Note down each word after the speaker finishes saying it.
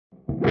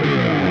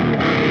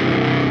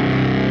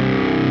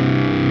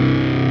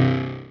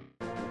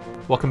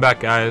Welcome back,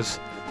 guys.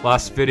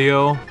 Last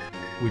video,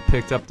 we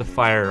picked up the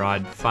fire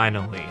rod,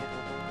 finally.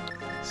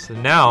 So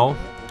now,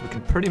 we can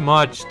pretty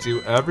much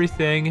do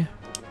everything.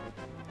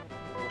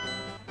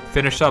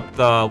 Finish up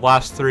the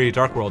last 3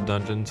 Dark World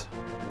dungeons.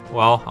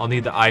 Well, I'll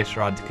need the ice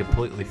rod to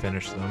completely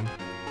finish them.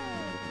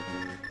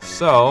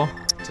 So,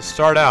 to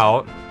start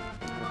out,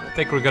 I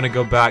think we're gonna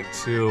go back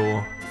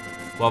to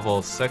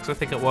level 6, I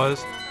think it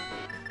was.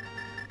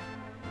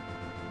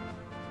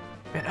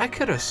 Man, I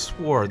could have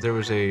swore there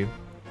was a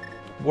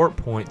warp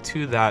point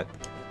to that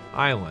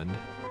island.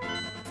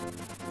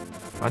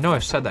 I know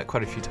I've said that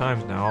quite a few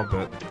times now,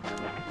 but...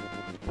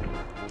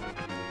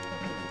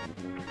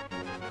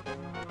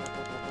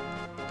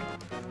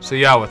 So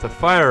yeah, with the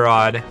fire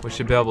rod, we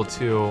should be able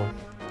to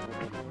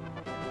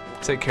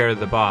take care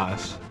of the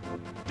boss.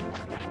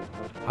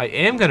 I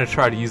am going to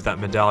try to use that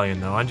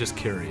medallion though, I'm just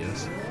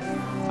curious.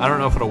 I don't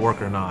know if it'll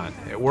work or not.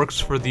 It works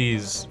for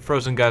these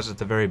frozen guys at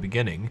the very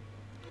beginning.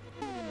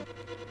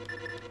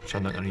 Which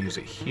I'm not going to use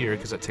it here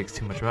because that takes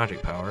too much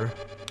magic power.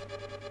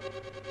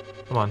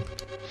 Come on.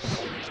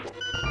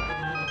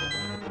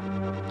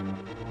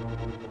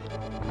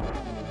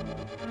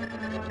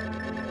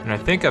 And I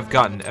think I've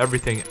gotten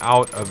everything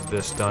out of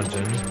this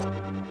dungeon.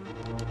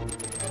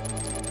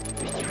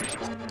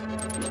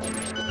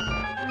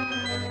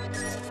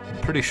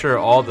 I'm pretty sure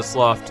all that's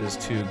left is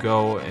to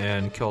go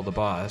and kill the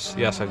boss.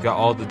 Yes, I've got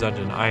all the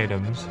dungeon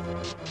items.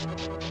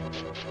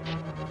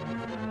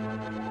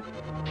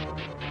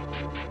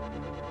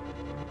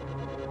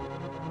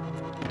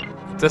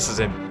 This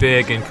is a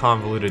big and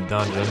convoluted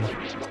dungeon.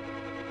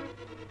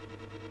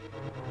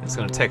 It's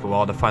gonna take a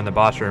while to find the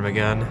boss room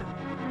again.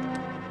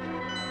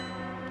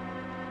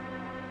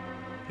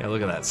 Yeah,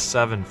 look at that,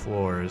 7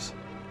 floors.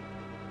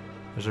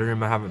 There's a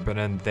room I haven't been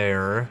in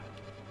there.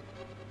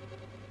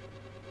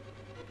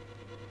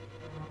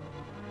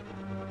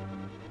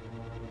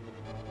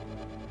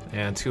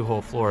 And 2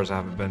 whole floors I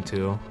haven't been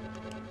to.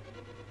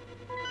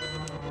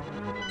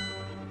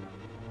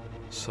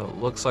 So it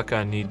looks like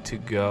I need to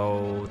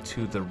go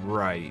to the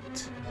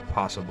right,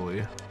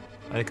 possibly.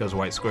 I think those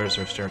white squares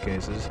are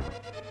staircases.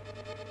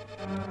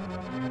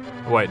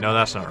 Wait, no,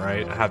 that's not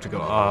right. I have to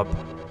go up.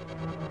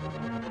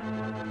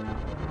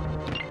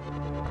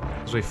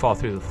 As we fall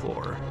through the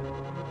floor.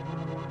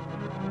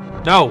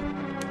 No!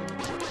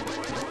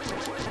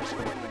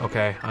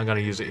 Okay, I'm gonna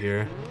use it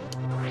here.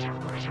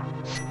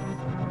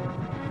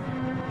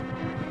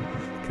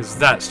 Because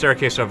that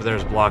staircase over there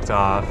is blocked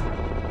off.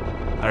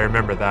 I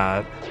remember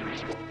that.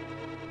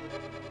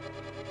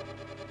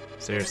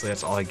 Seriously,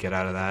 that's all I get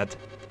out of that.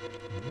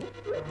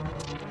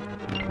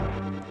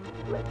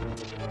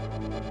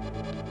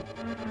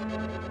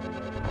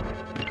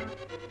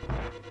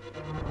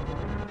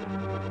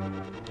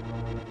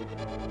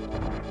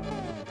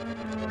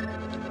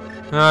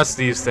 Oh, it's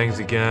these things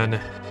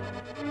again.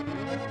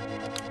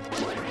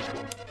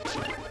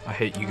 I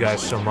hate you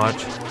guys so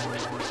much.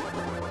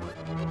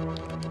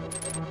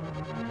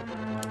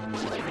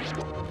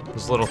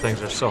 Those little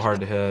things are so hard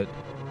to hit.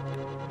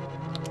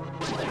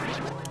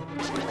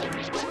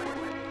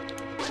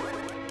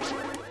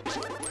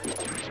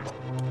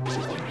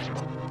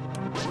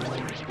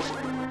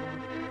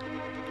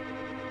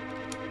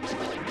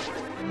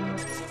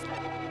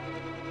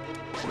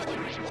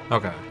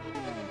 Okay.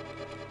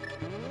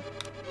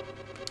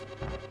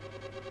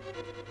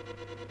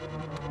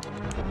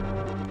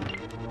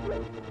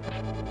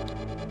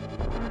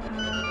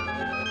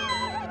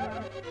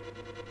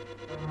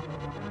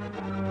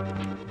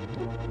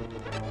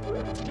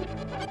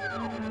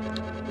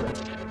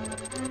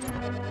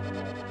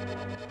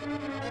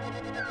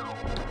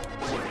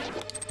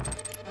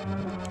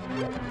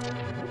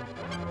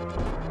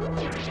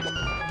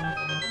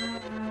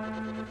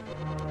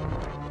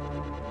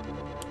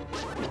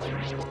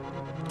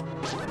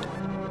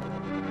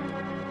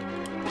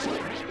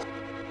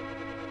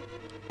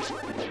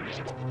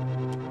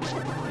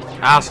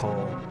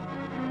 Asshole.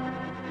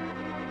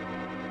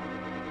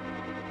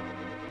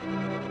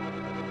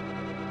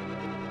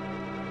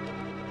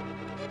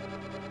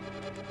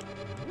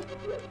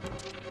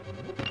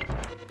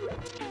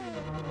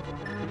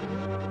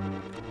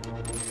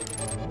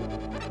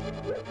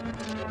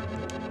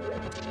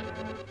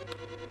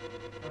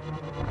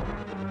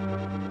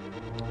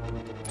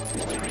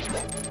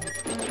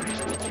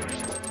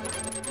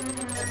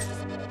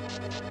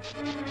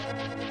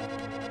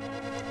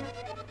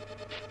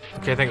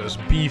 Okay, I think it was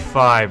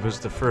B5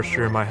 was the first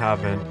room I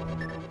haven't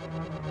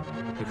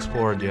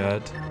explored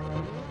yet.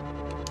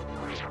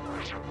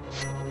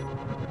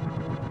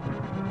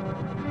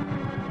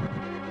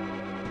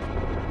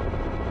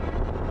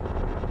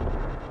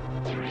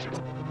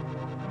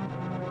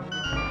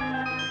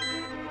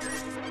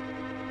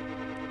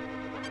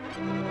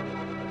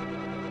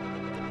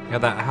 Yeah,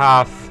 that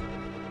half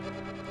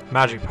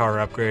magic power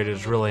upgrade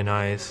is really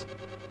nice.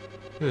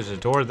 There's a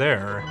door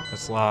there.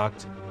 It's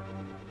locked.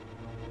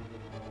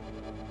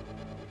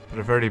 But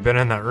I've already been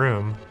in that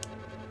room.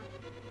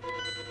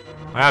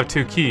 I have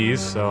 2 keys,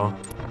 so...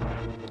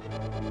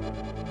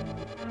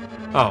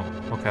 Oh,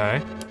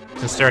 okay.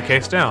 And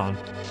staircase down.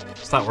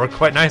 So that worked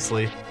quite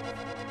nicely.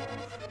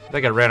 I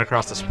think I ran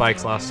across the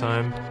spikes last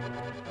time.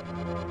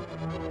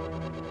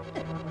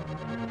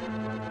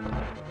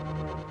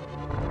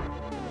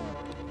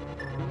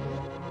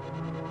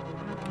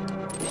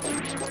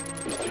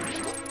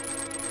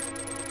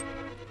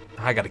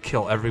 I gotta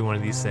kill every one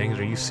of these things.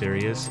 Are you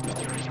serious?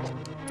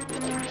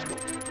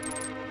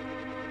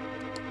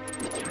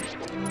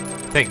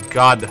 Thank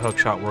God the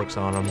hookshot works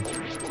on them.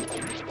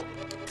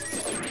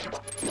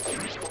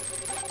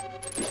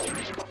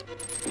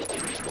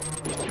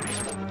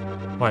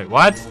 Wait,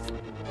 what?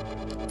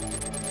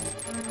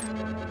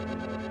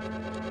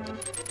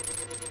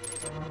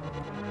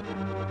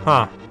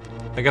 Huh.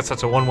 I guess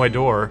that's a one-way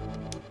door.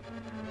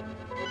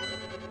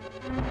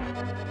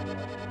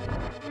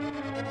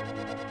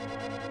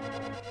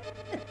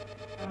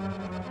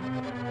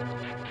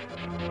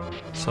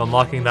 So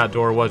unlocking that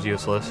door was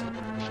useless.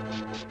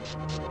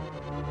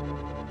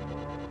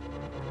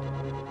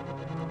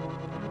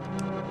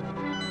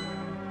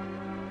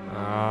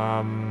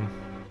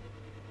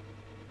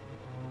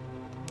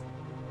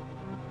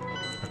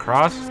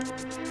 Across?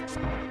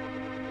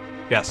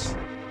 Yes.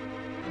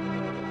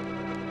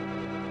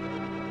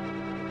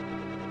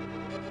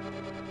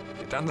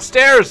 Get down the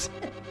stairs!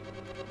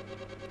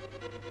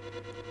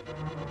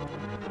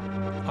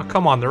 Oh,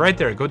 come on, they're right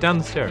there. Go down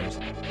the stairs.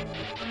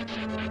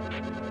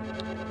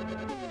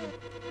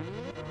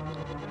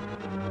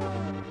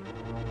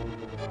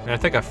 And I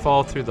think I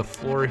fall through the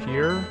floor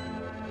here.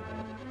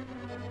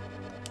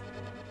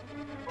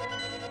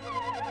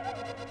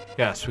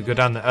 Yes, we go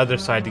down the other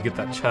side to get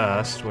that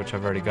chest, which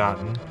I've already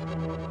gotten.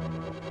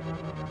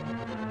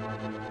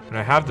 And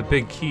I have the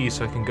big key,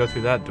 so I can go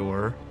through that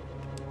door.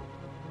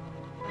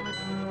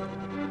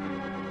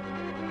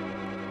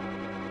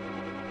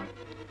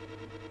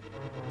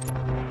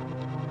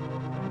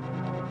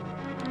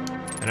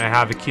 And I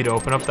have a key to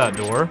open up that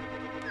door.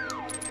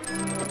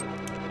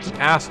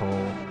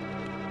 Asshole.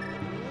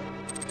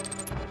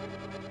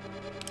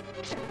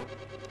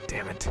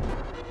 Damn it.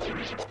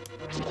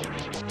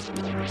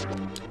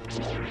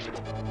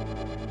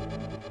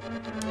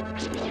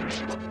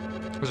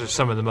 Those are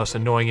some of the most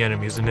annoying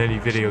enemies in any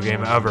video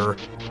game ever.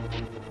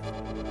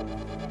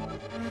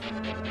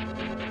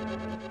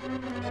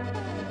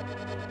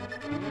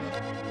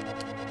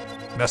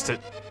 Messed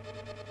it.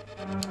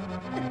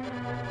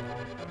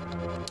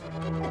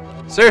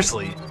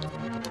 Seriously.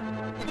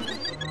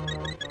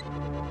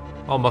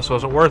 Almost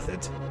wasn't worth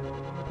it.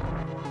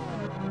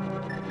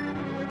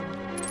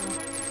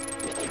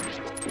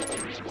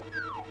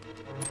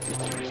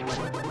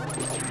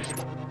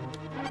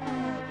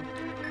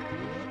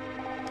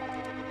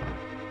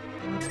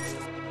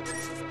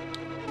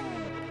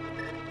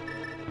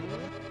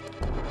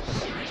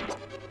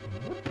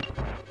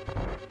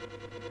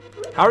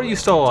 How are you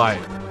still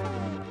alive?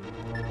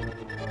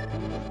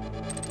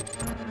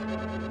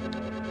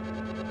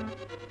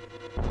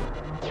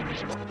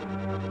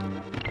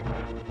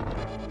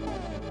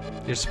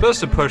 You're supposed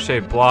to push a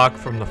block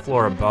from the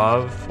floor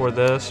above for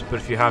this, but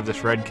if you have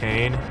this red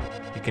cane,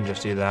 you can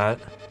just do that.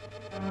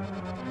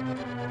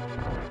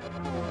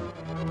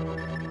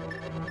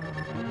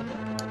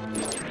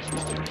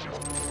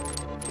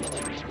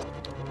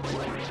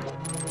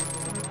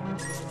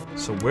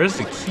 So where's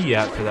the key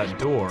at for that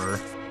door?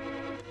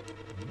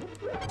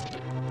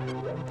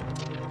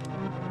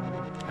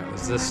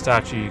 This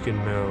statue you can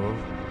move.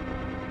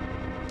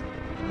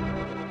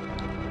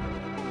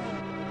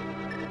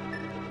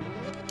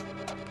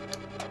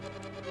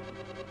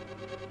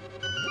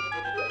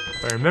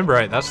 If I remember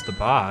right, that's the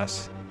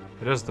boss.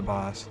 It is the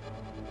boss.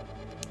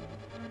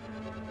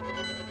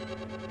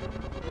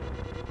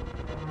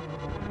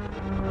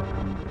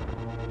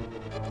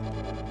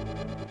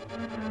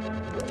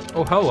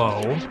 Oh,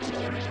 hello.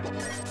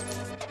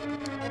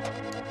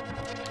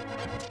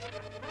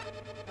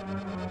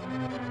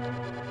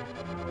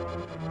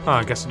 Huh,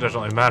 I guess it doesn't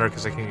really matter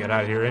because I can't get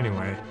out of here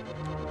anyway.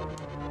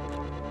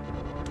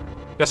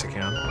 Yes, I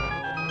can.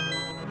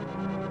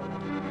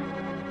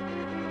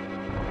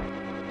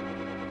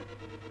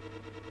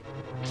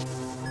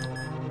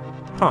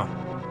 Huh.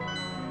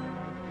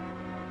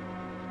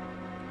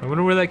 I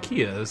wonder where that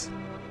key is.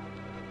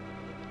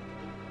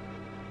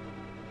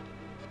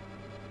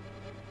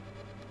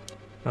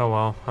 Oh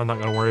well, I'm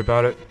not gonna worry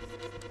about it.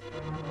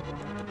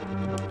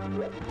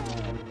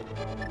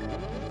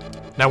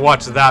 Now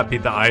watch that be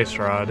the ice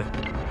rod.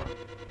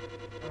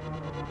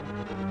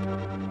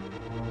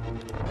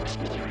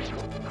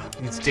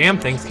 These damn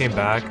things came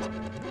back.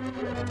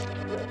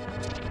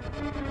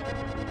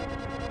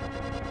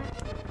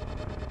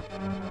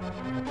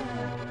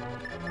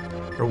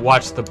 Or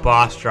watch the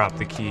boss drop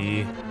the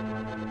key.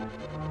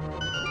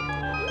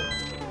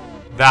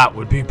 That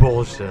would be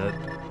bullshit.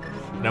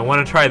 And I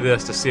want to try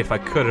this to see if I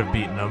could have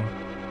beaten him.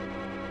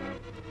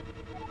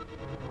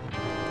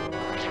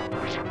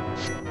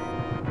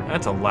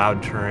 That's a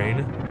loud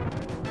train.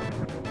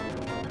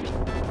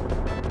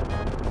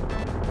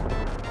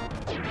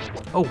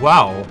 Oh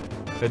wow,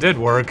 it did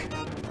work.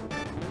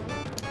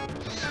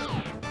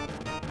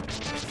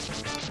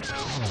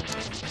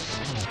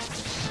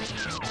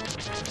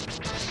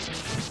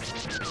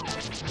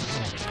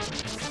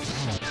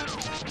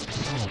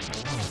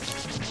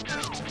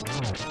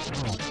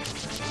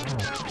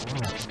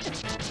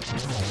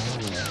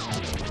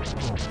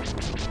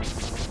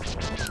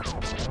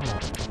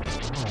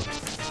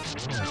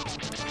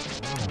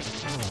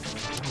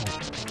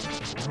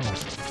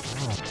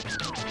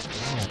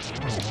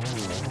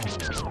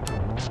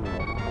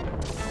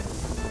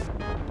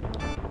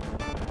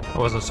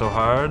 wasn't so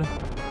hard.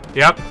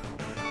 Yep.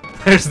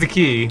 There's the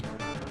key.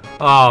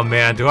 Oh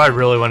man, do I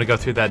really want to go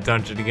through that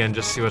dungeon again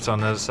just to see what's on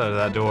the other side of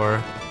that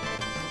door?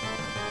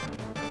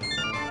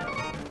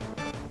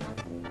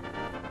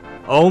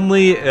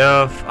 Only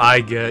if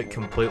I get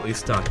completely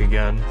stuck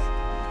again.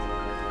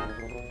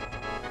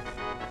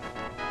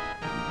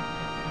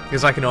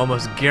 Because I can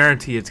almost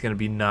guarantee it's going to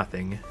be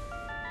nothing.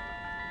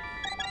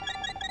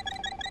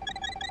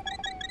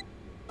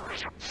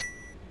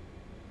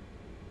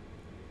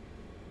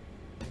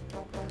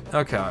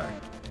 Okay.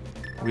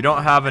 We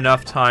don't have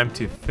enough time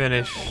to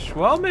finish.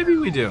 Well, maybe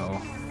we do.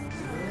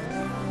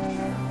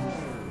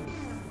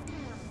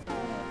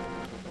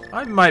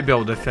 I might be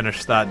able to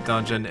finish that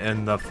dungeon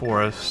in the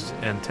forest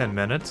in 10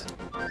 minutes.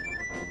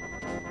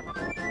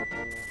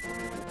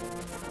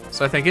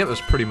 So I think it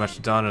was pretty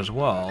much done as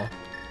well.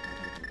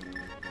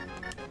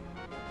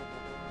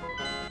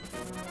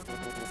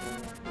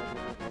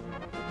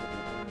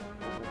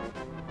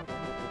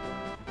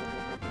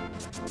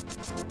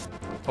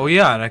 Oh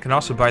yeah, and I can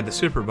also buy the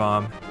super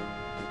bomb.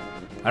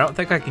 I don't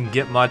think I can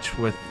get much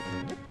with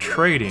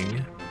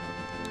trading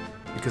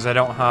because I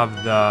don't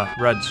have the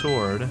red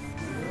sword.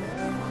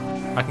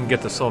 I can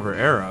get the silver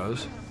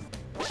arrows.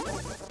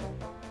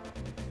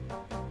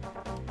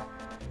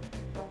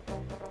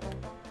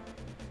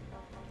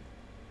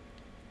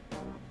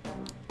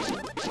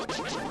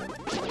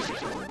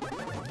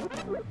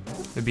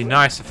 It'd be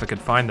nice if I could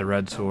find the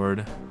red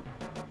sword.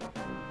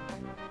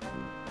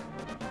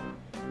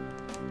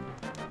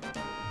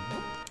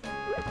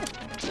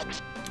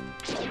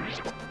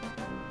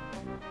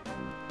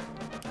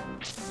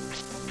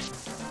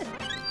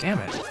 Damn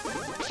it.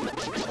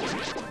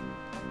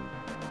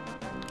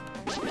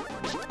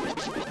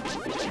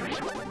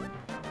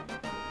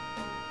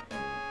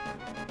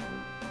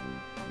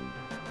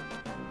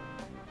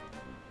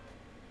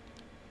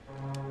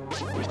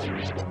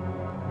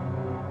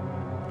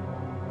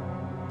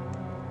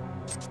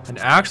 And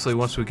actually,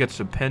 once we get to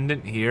the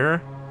pendant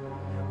here,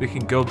 we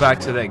can go back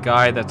to that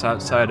guy that's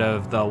outside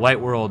of the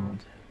Light World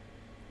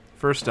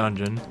first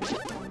dungeon.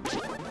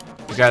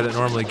 The guy that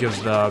normally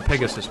gives the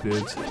Pegasus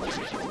boots.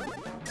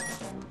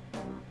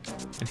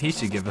 And he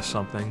should give us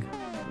something.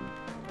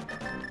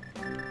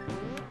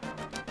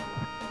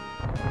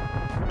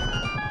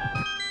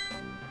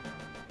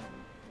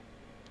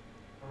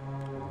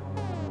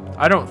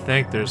 I don't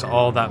think there's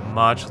all that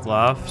much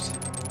left.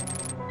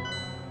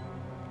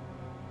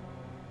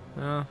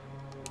 A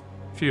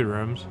few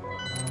rooms.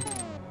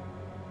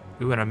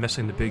 Ooh, and I'm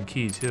missing the big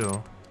key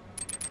too.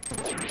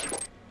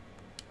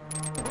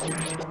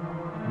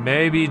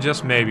 Maybe,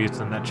 just maybe, it's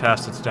in that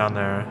chest that's down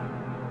there.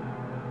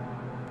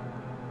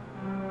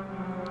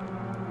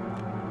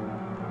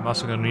 I'm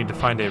also going to need to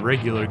find a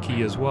regular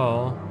key as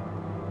well.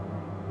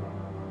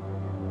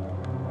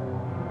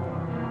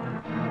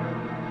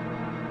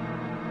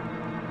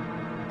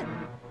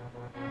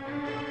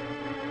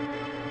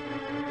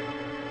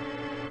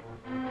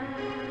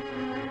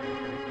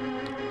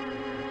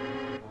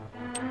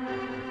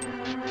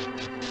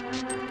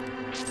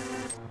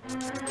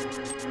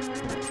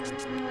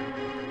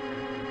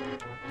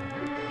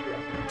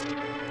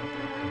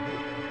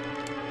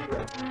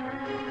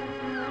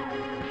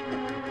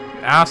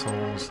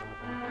 Assholes.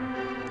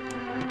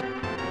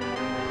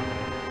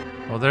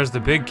 Well, there's the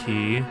big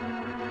key.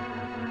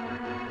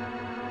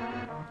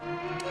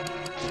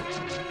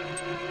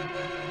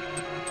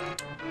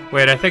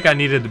 Wait, I think I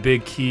needed the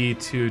big key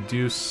to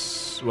do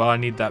well, I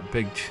need that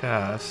big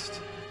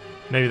chest.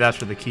 Maybe that's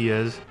where the key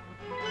is.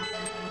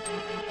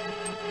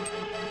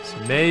 So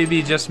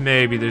maybe, just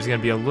maybe, there's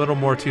gonna be a little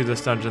more to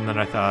this dungeon than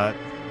I thought.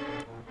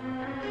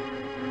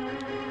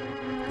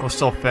 We'll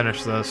still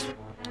finish this.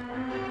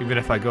 Even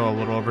if I go a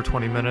little over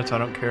 20 minutes, I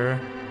don't care.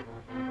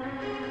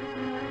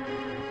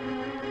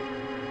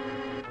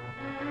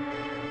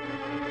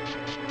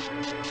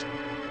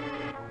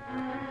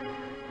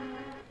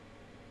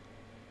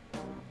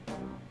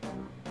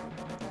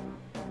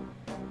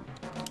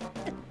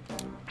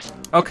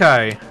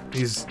 Okay,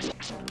 these...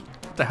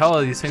 What the hell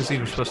are these things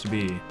even supposed to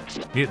be?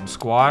 Mutant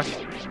squash?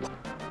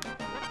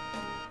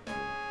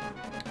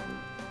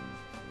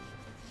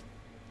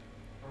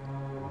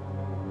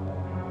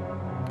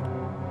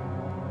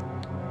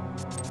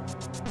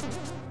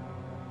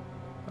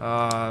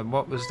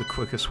 What was the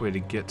quickest way to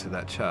get to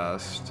that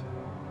chest?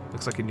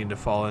 Looks like you need to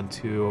fall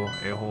into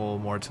a hole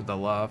more to the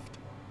left.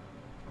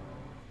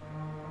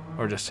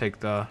 Or just take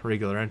the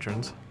regular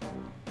entrance.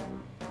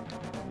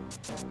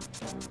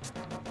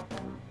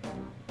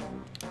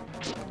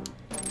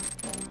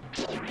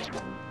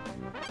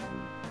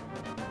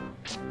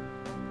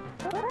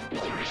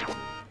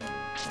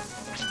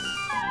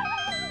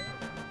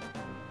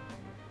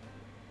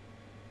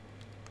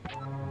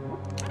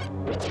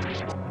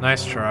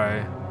 Nice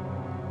try.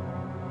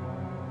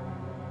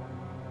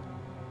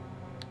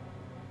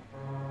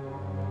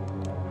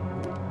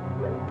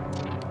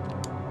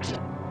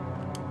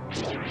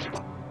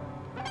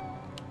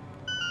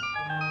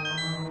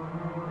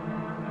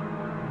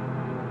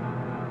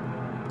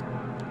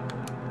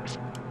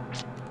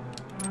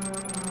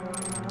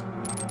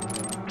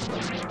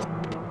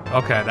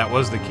 Okay, that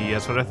was the key.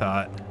 That's what I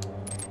thought.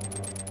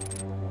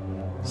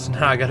 So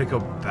now I gotta go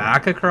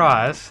back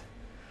across.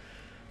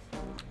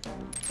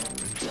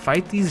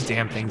 Fight these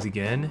damn things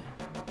again.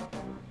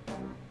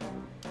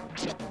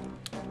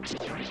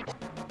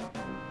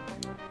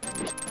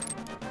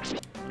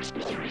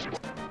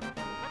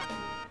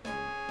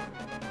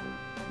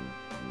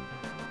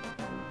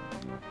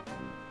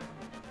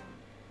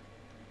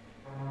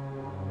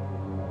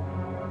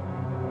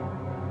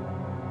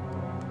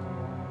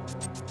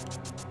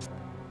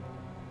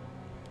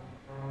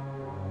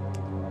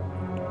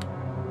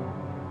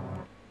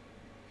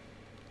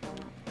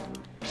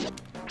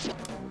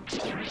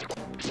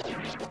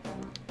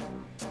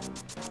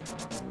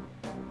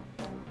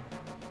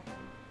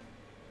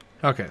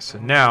 Okay, so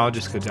now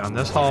just go down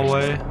this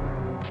hallway.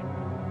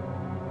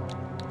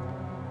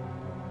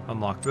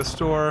 Unlock this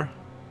door.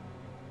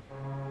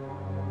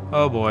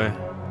 Oh boy.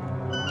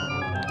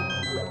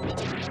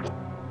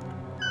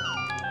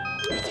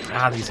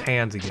 Ah, these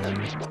hands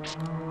again.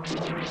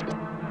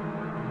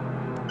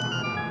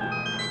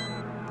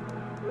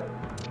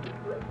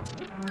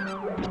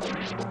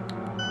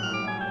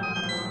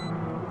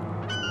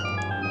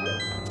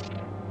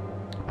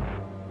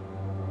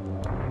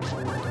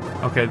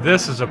 Okay,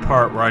 this is a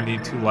part where I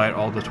need to light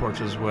all the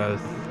torches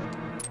with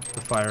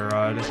the fire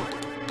rod.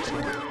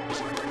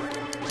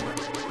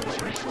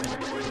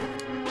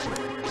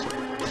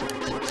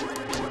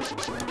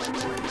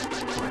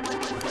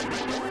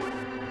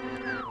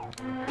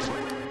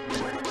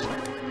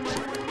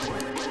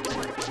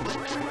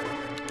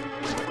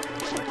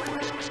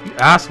 You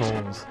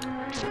assholes.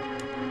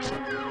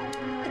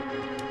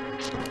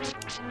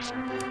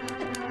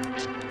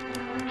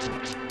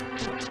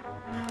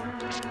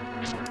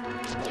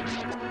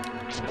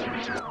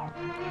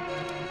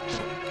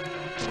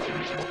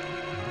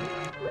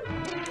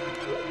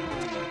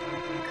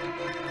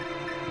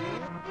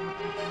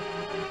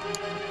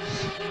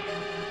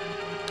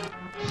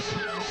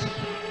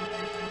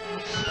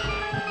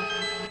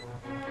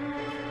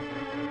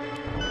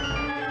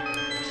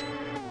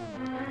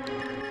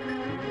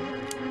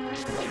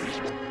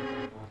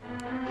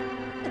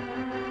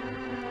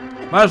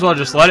 Might as well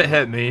just let it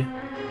hit me.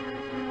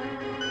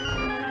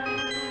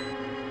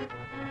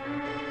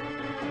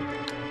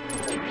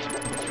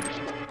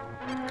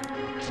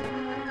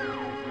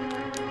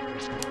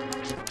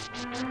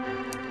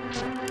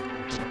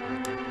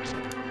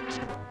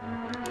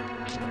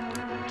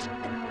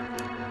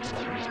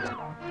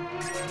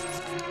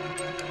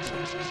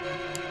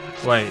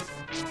 Wait.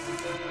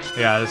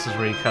 Yeah, this is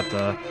where you cut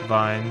the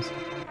vines.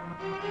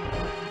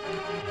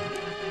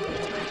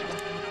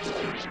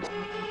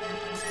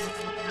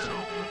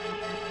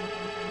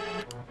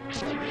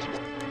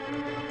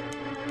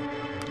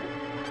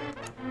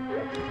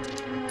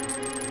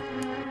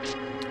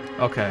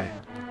 Okay.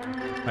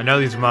 I know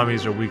these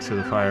mummies are weak to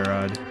the fire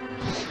rod.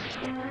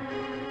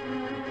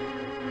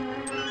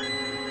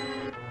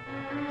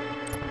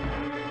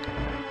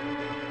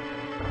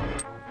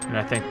 And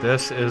I think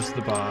this is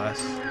the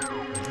boss.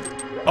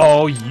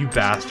 Oh, you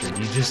bastard.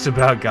 You just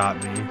about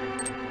got me.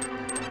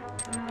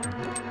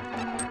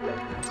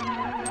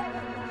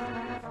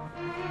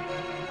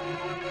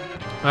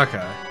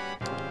 Okay.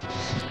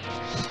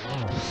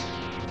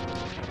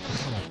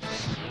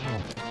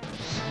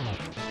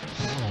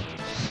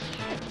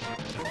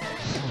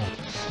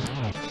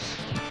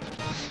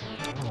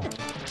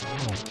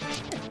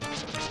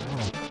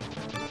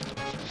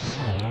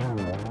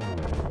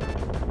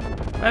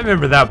 I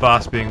remember that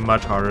boss being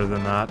much harder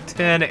than that.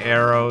 10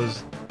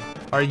 arrows.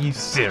 Are you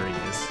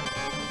serious?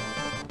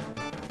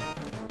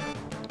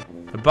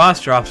 The boss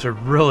drops are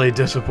really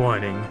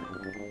disappointing.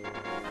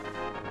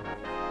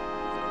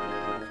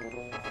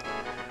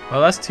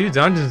 Well, that's 2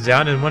 dungeons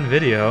down in one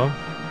video.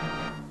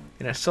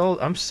 And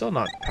I'm still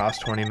not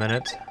past 20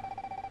 minutes.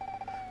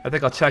 I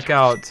think I'll check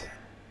out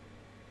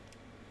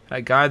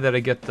that guy that I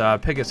get the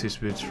Pegasus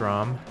boots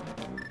from.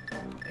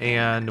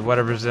 And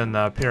whatever's in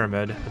the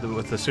pyramid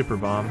with the super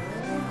bomb.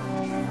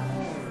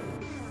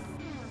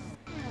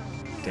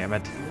 Damn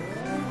it.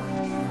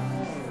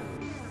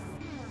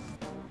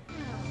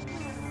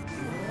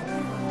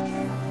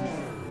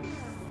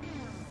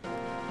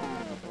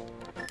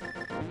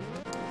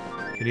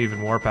 Can you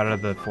even warp out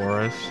of the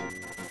forest?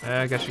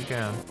 I guess you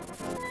can.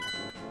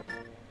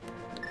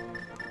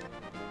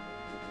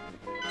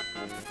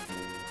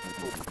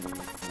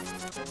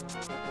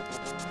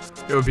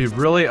 It would be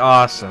really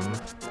awesome,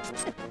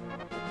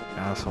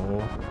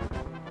 asshole,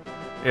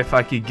 if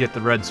I could get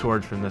the red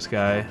sword from this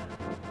guy.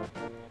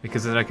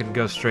 Because then I can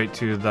go straight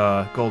to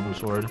the golden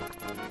sword.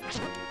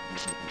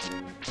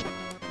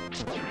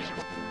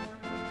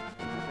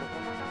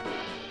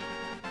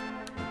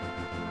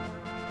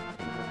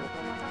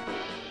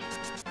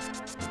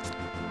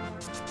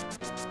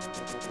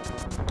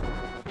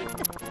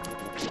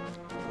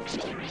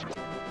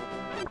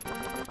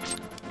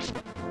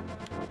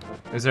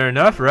 Is there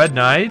enough Red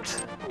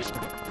Knight?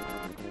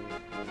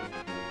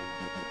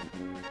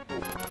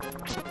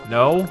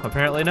 No,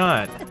 apparently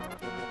not.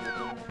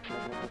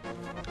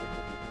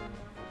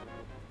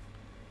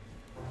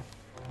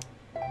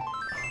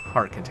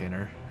 heart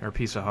container, or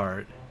piece of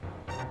heart.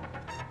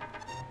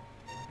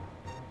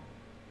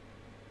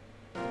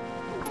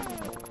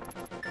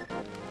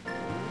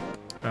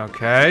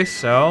 Okay,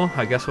 so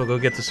I guess we'll go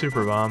get the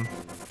super bomb.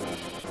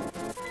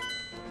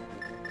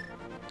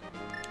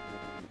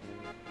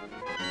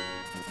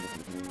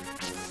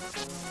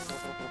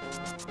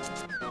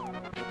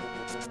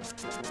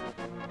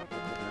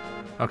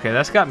 Okay,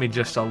 that's got me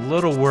just a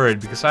little worried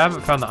because I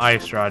haven't found the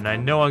ice rod and I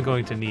know I'm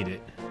going to need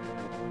it.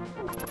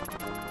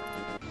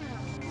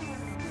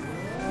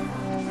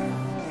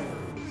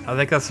 I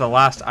think that's the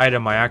last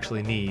item I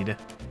actually need,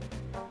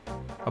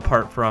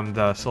 apart from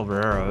the silver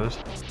arrows.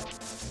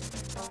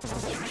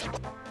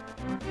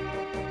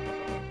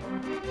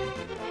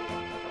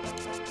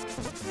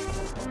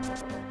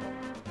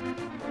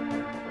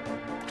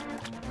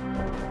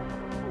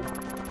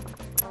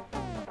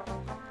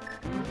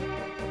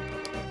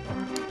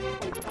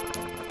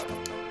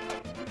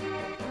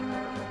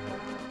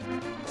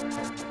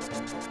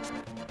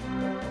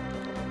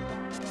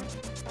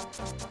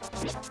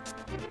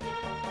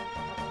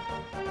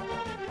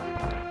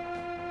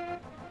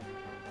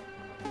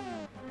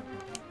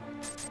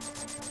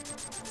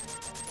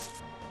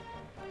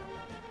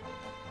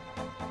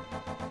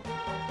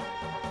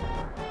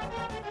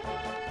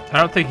 I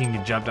don't think you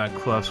can jump down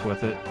cliffs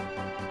with it.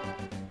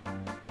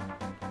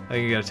 I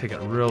think you gotta take it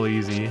real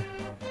easy.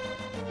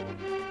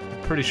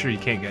 I'm pretty sure you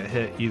can't get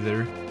hit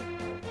either.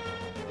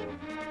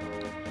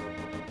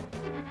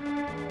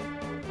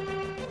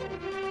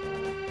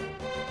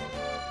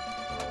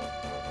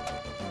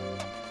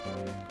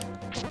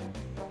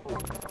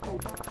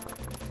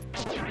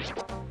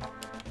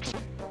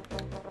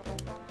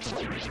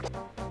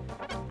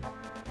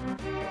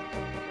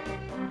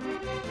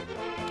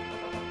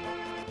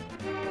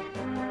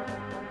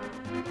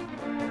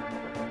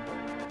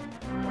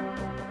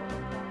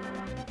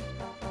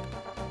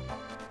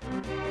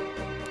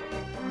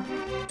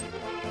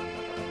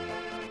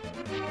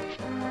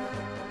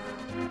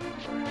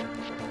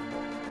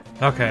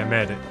 Okay, I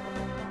made it.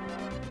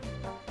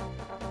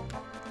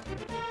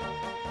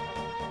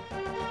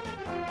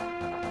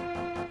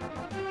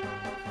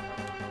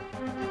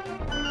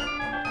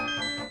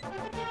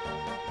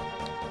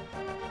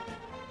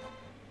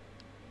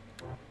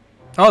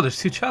 Oh, there's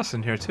 2 chests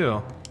in here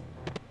too.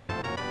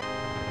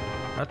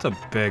 That's a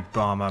big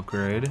bomb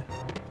upgrade.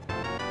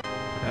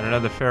 And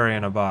another fairy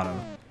and a bottom.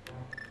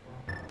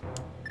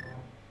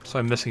 So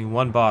I'm missing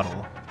 1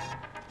 bottle.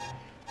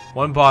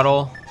 1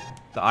 bottle,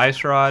 the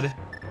ice rod,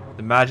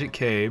 the magic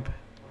cape,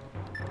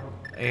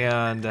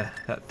 and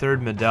that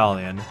 3rd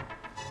medallion.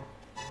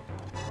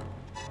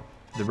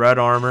 The red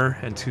armor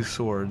and 2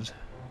 swords.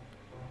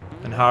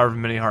 And however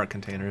many heart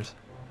containers.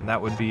 And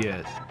that would be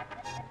it.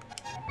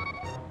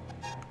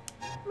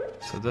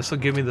 So this will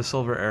give me the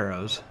silver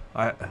arrows.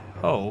 I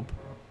hope.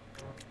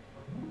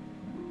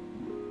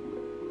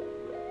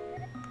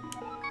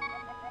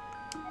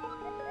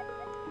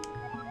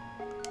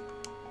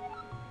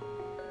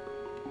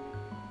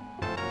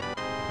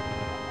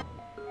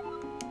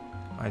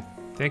 I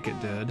think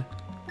it did.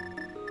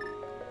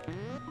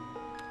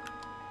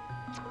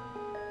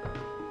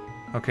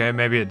 Okay,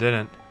 maybe it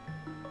didn't.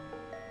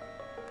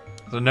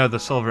 I know the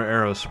silver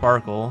arrows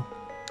sparkle.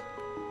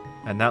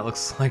 And that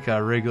looks like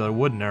a regular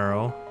wooden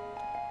arrow.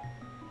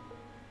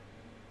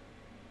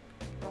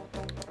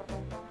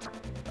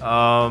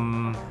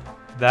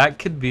 That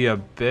could be a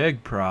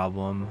big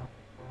problem.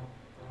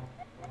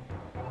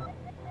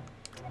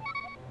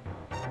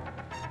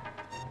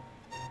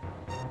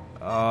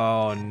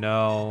 Oh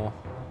no.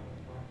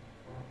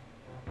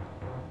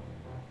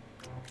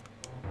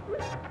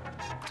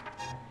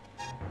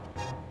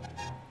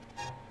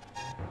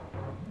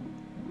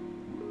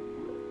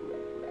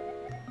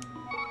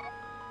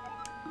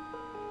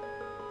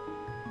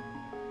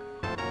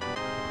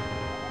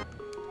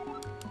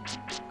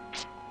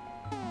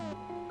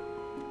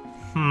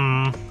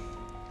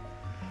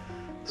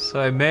 So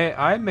I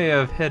may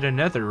have hit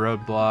another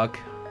roadblock.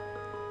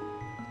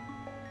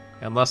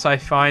 Unless I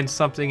find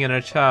something in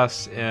a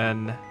chest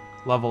in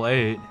level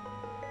 8.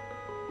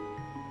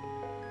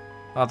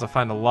 I'll have to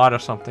find a lot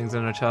of somethings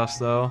in a chest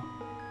though.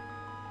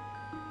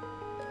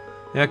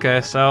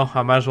 Okay, so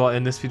I might as well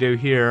end this video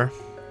here,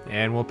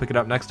 and we'll pick it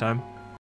up next time.